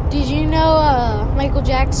 Did you know Michael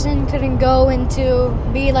Jackson couldn't go into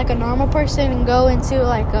be like a normal person and go into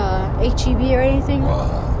like HEB or anything?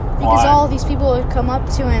 Because Why? all these people would come up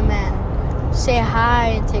to him and say hi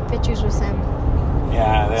and take pictures with him.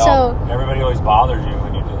 Yeah, everybody always bothers you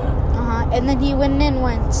when you do that. And then he went in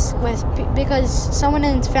once because someone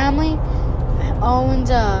in his family owned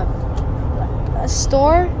a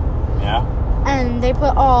store. Yeah. And they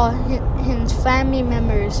put all his family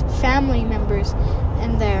members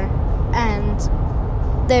in there, and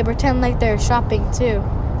they pretend like they're shopping too,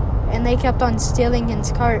 and they kept on stealing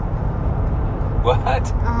his cart. What?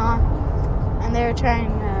 And they were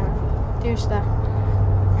trying to do stuff.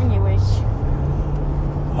 Anyways,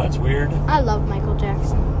 That's weird. I love Michael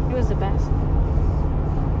Jackson. He was the best.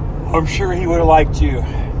 I'm sure he would have liked you.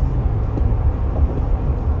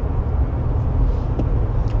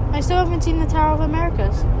 I still haven't seen the Tower of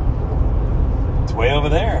Americas. It's way over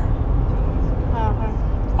there.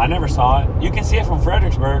 I never saw it. You can see it from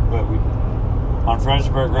Fredericksburg, on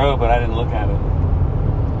Fredericksburg Road, but I didn't look at it.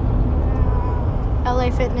 LA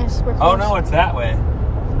Fitness. We're Oh close. no, it's that way.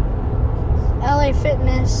 LA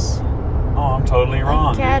Fitness Oh, I'm totally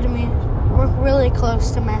wrong. dude. Academy. We're really close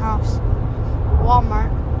to my house. Walmart.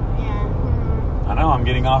 Yeah. I know. I'm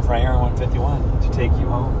getting off right here on 151 to take you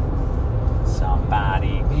home.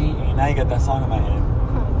 Somebody beat me. Now you got that song in my head.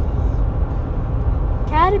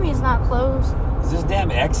 Academy's not closed. Is this damn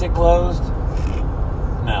exit closed?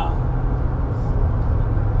 No.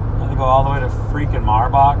 I have to go all the way to freaking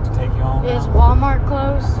Marbach to take you home. Is now. Walmart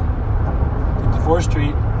closed? 54th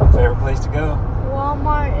Street, my favorite place to go.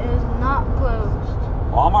 Walmart is not closed.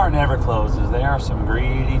 Walmart never closes. They are some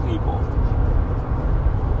greedy people.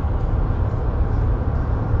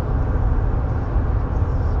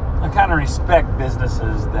 I kind of respect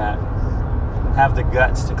businesses that have the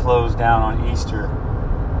guts to close down on Easter.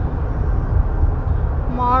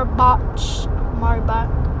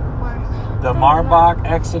 The Marbach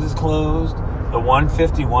exit is closed. The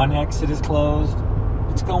 151 exit is closed.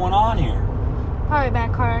 What's going on here? Probably a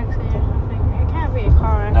bad car accident or something. It can't be a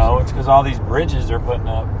car accident. No, it's because all these bridges they're putting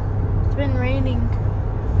up. It's been raining.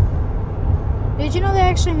 Did you know they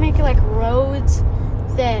actually make like roads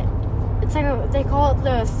that it's like they call it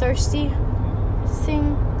the thirsty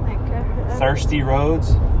thing? Thirsty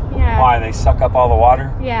roads? Yeah. Why? They suck up all the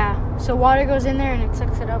water? Yeah. So water goes in there and it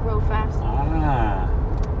sucks it up real fast. Ah.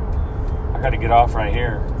 I got to get off right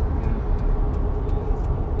here.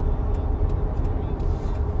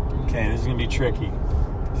 Okay, this is going to be tricky.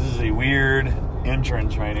 This is a weird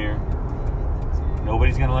entrance right here.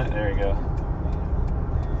 Nobody's going to let... There you go.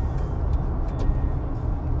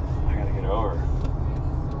 I got to get over.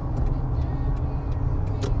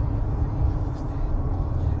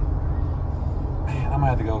 Man, I'm going to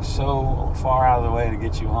have to go so far out of the way to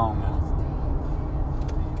get you home now.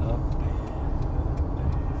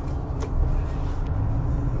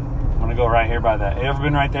 I'm going to go right here by that. You ever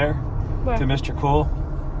been right there? Where? To Mr. Cool?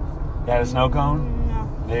 They had a snow cone? No.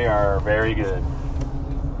 They are very good.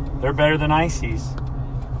 They're better than Icy's.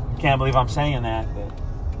 Can't believe I'm saying that, but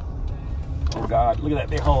oh God, look at that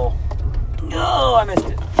big hole. Oh, I missed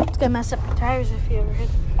it. It's gonna mess up your tires if you ever hit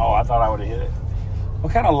it. Oh, I thought I would have hit it.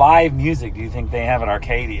 What kind of live music do you think they have at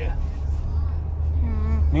Arcadia?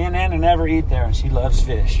 Me and Nana never eat there, and she loves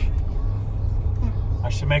fish. I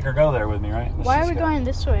should make her go there with me, right? Why are we going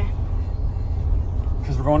this way?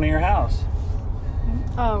 Because we're going to your house.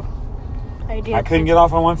 Oh, I did. I couldn't get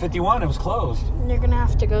off on 151. It was closed. You're gonna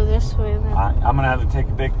have to go this way then. I'm gonna have to take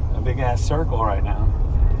a big ass circle right now.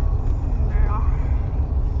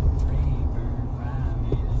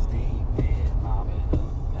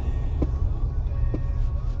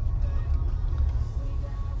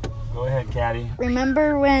 Go ahead, Caddy.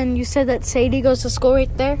 Remember when you said that Sadie goes to school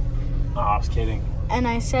right there? Oh, I was kidding. And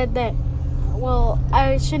I said that, well,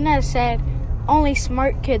 I shouldn't have said only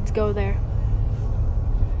smart kids go there.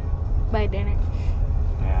 But I didn't.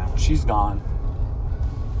 Yeah, she's gone.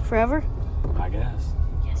 Forever? I guess.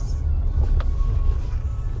 Yes.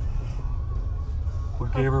 We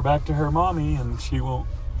gave her back to her mommy, and she won't.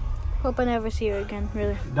 Hope I never see her again,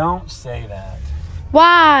 really. Don't say that.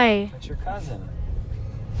 Why? That's your cousin.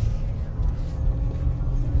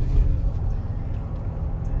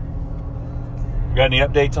 You got any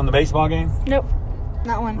updates on the baseball game? Nope.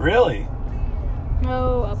 Not one. Really?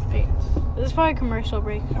 No updates. This is probably a commercial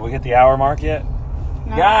break. Have we hit the hour mark yet?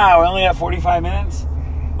 No. Yeah, we only have 45 minutes.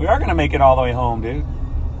 We are going to make it all the way home, dude.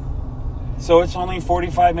 So it's only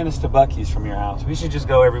 45 minutes to Buc-ee's from your house. We should just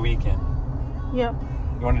go every weekend. Yep.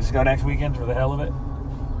 You want to just go next weekend for the hell of it?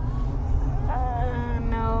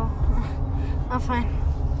 No. I'm fine.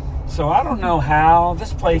 So I don't know how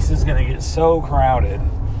this place is going to get so crowded.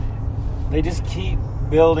 They just keep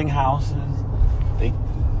building houses. They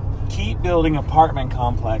keep building apartment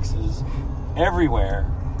complexes everywhere.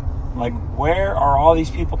 Like, where are all these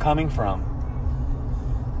people coming from?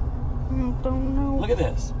 I don't know. Look at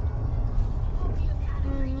this.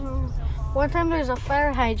 One time there was a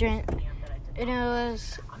fire hydrant, and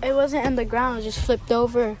it wasn't in the ground, it just flipped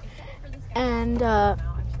over. And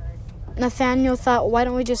Nathaniel thought, why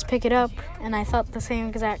don't we just pick it up? And I thought the same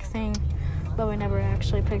exact thing, but we never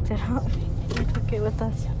actually picked it up. We took it with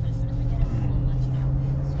us.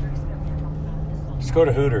 Let's go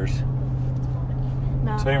to Hooters.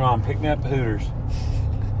 No. Tell your mom, pick me up at Hooters.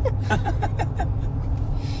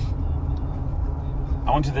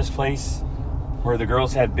 I went to this place where the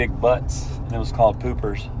girls had big butts, and it was called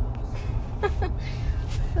Poopers.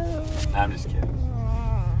 I'm just kidding.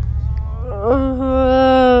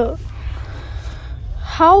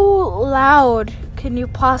 How loud can you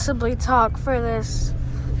possibly talk for this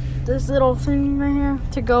little thing right here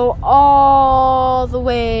to go all the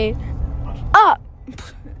way up?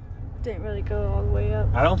 Didn't really go all the way up.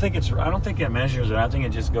 I don't think it measures it. I think it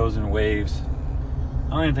just goes in waves.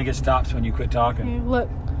 I don't even think it stops when you quit talking. Here, look.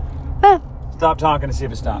 Ah. Stop talking to see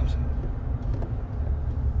if it stops.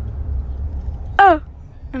 Oh,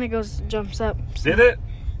 and it jumps up. Did it?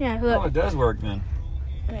 Yeah, Oh, look. it does work then.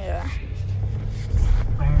 Yeah.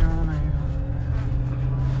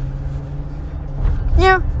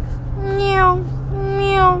 Meow, meow,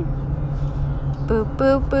 meow. Boo,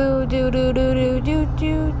 boo, boo, doo, doo, doo, doo, doo,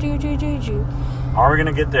 doo, doo, doo, doo, doo. Are we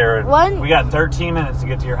gonna get there? One- We got 13 minutes to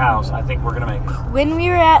get to your house. I think we're gonna make it. When we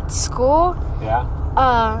were at school, Yeah.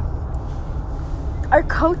 our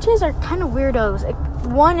coaches are kind of weirdos.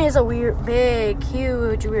 One is a big,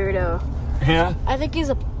 huge weirdo. Yeah. I think he's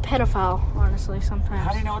a pedophile, honestly, sometimes.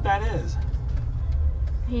 How do you know what that is?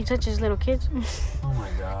 He touches little kids. Oh my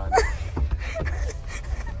God.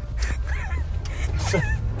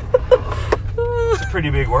 It's a pretty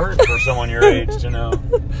big word for someone your age to know.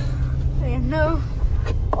 No.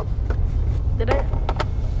 Did I?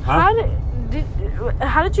 Huh?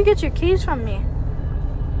 How did you get your keys from me?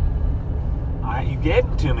 You gave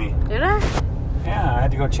them to me. Did I? Yeah, I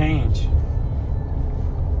had to go change.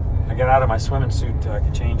 I got out of my swimming suit so I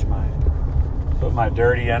could put my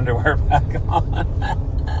dirty underwear back on.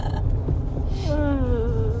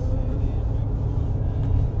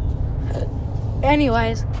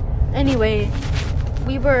 Anyway,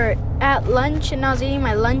 we were at lunch and I was eating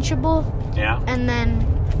my Lunchable. Yeah. And then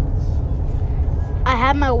I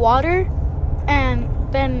had my water, and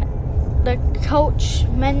then the Coach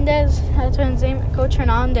Mendez, that's what his name, Coach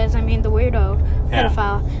Hernandez, the weirdo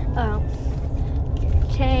pedophile,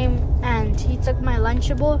 came and he took my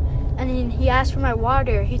Lunchable, and then he asked for my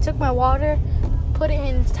water. He took my water, put it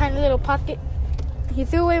in his tiny little pocket. He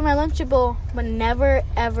threw away my Lunchable, but never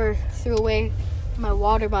ever threw away my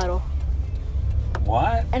water bottle.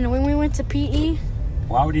 What? And when we went to PE,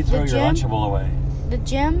 Why would he throw your gym? Lunchable away? the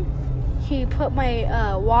gym, he put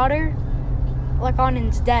my water like on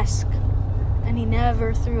his desk. and he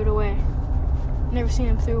never threw it away. Never seen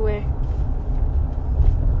him throw away.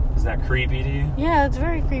 Is that creepy to you? Yeah, it's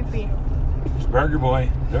very creepy. There's Burger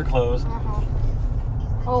Boy. They're closed. Uh-huh.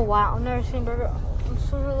 Oh, wow. I've never seen Burger. I'm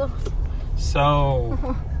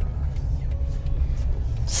so...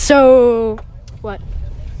 So, what?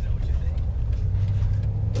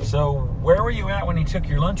 So, where were you at when he took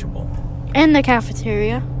your Lunchable? In the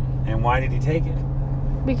cafeteria. And why did he take it?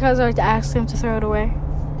 Because I asked him to throw it away.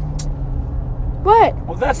 What?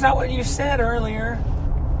 Well, that's not what you said earlier.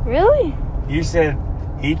 Really? You said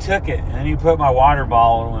he took it, and then you put my water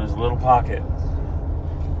bottle in his little pocket.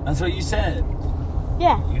 That's what you said.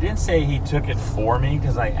 Yeah. You didn't say he took it for me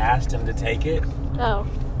because I asked him to take it. Oh.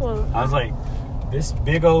 Well. I was like, this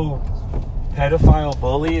big old pedophile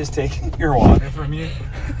bully is taking your water from you?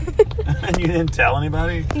 And you didn't tell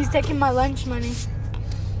anybody? He's taking my lunch money.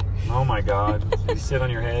 Oh my God. Did he sit on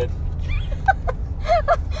your head?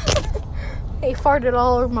 He farted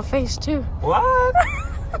all over my face, too. What?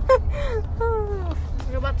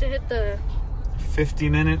 We're about to hit the... 50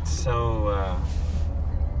 minutes, so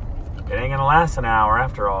it ain't gonna last an hour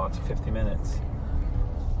after all. It's 50 minutes.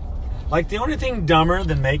 Like, the only thing dumber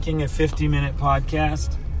than making a 50-minute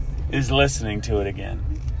podcast is listening to it again.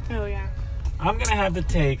 Oh, yeah. I'm gonna have to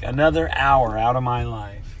take another hour out of my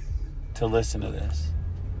life to listen to this.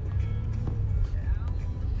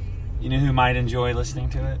 You know who might enjoy listening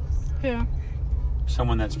to it? Yeah.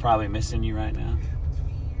 Someone that's probably missing you right now.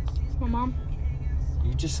 My mom.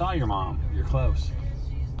 You just saw your mom. You're close.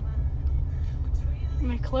 Am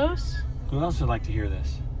I close? Who else would like to hear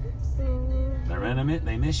this? They're intimate.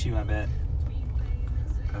 They miss you, I bet.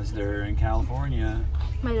 Because they're in California.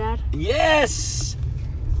 My dad. Yes!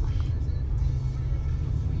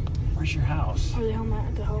 Where's your house? Or the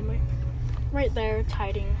helmet. Right there,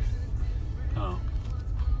 hiding. Oh.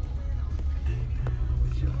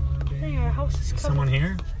 Dang, our house is covered. Someone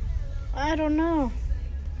here? I don't know.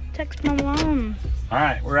 Text my mom. All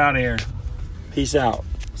right, we're out of here. Peace out.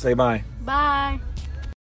 Say bye. Bye.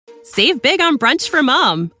 Save big on brunch for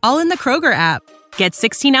mom, all in the Kroger app. Get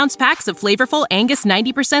 16-ounce packs of flavorful Angus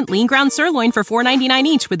 90% lean ground sirloin for $4.99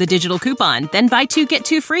 each with a digital coupon. Then buy 2, get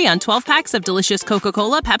 2 free on 12 packs of delicious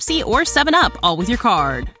Coca-Cola, Pepsi, or 7-Up, all with your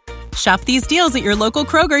card. Shop these deals at your local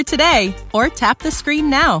Kroger today, or tap the screen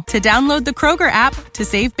now to download the Kroger app to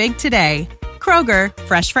save big today. Kroger,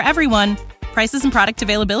 fresh for everyone. Prices and product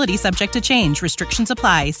availability subject to change. Restrictions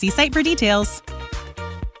apply. See site for details.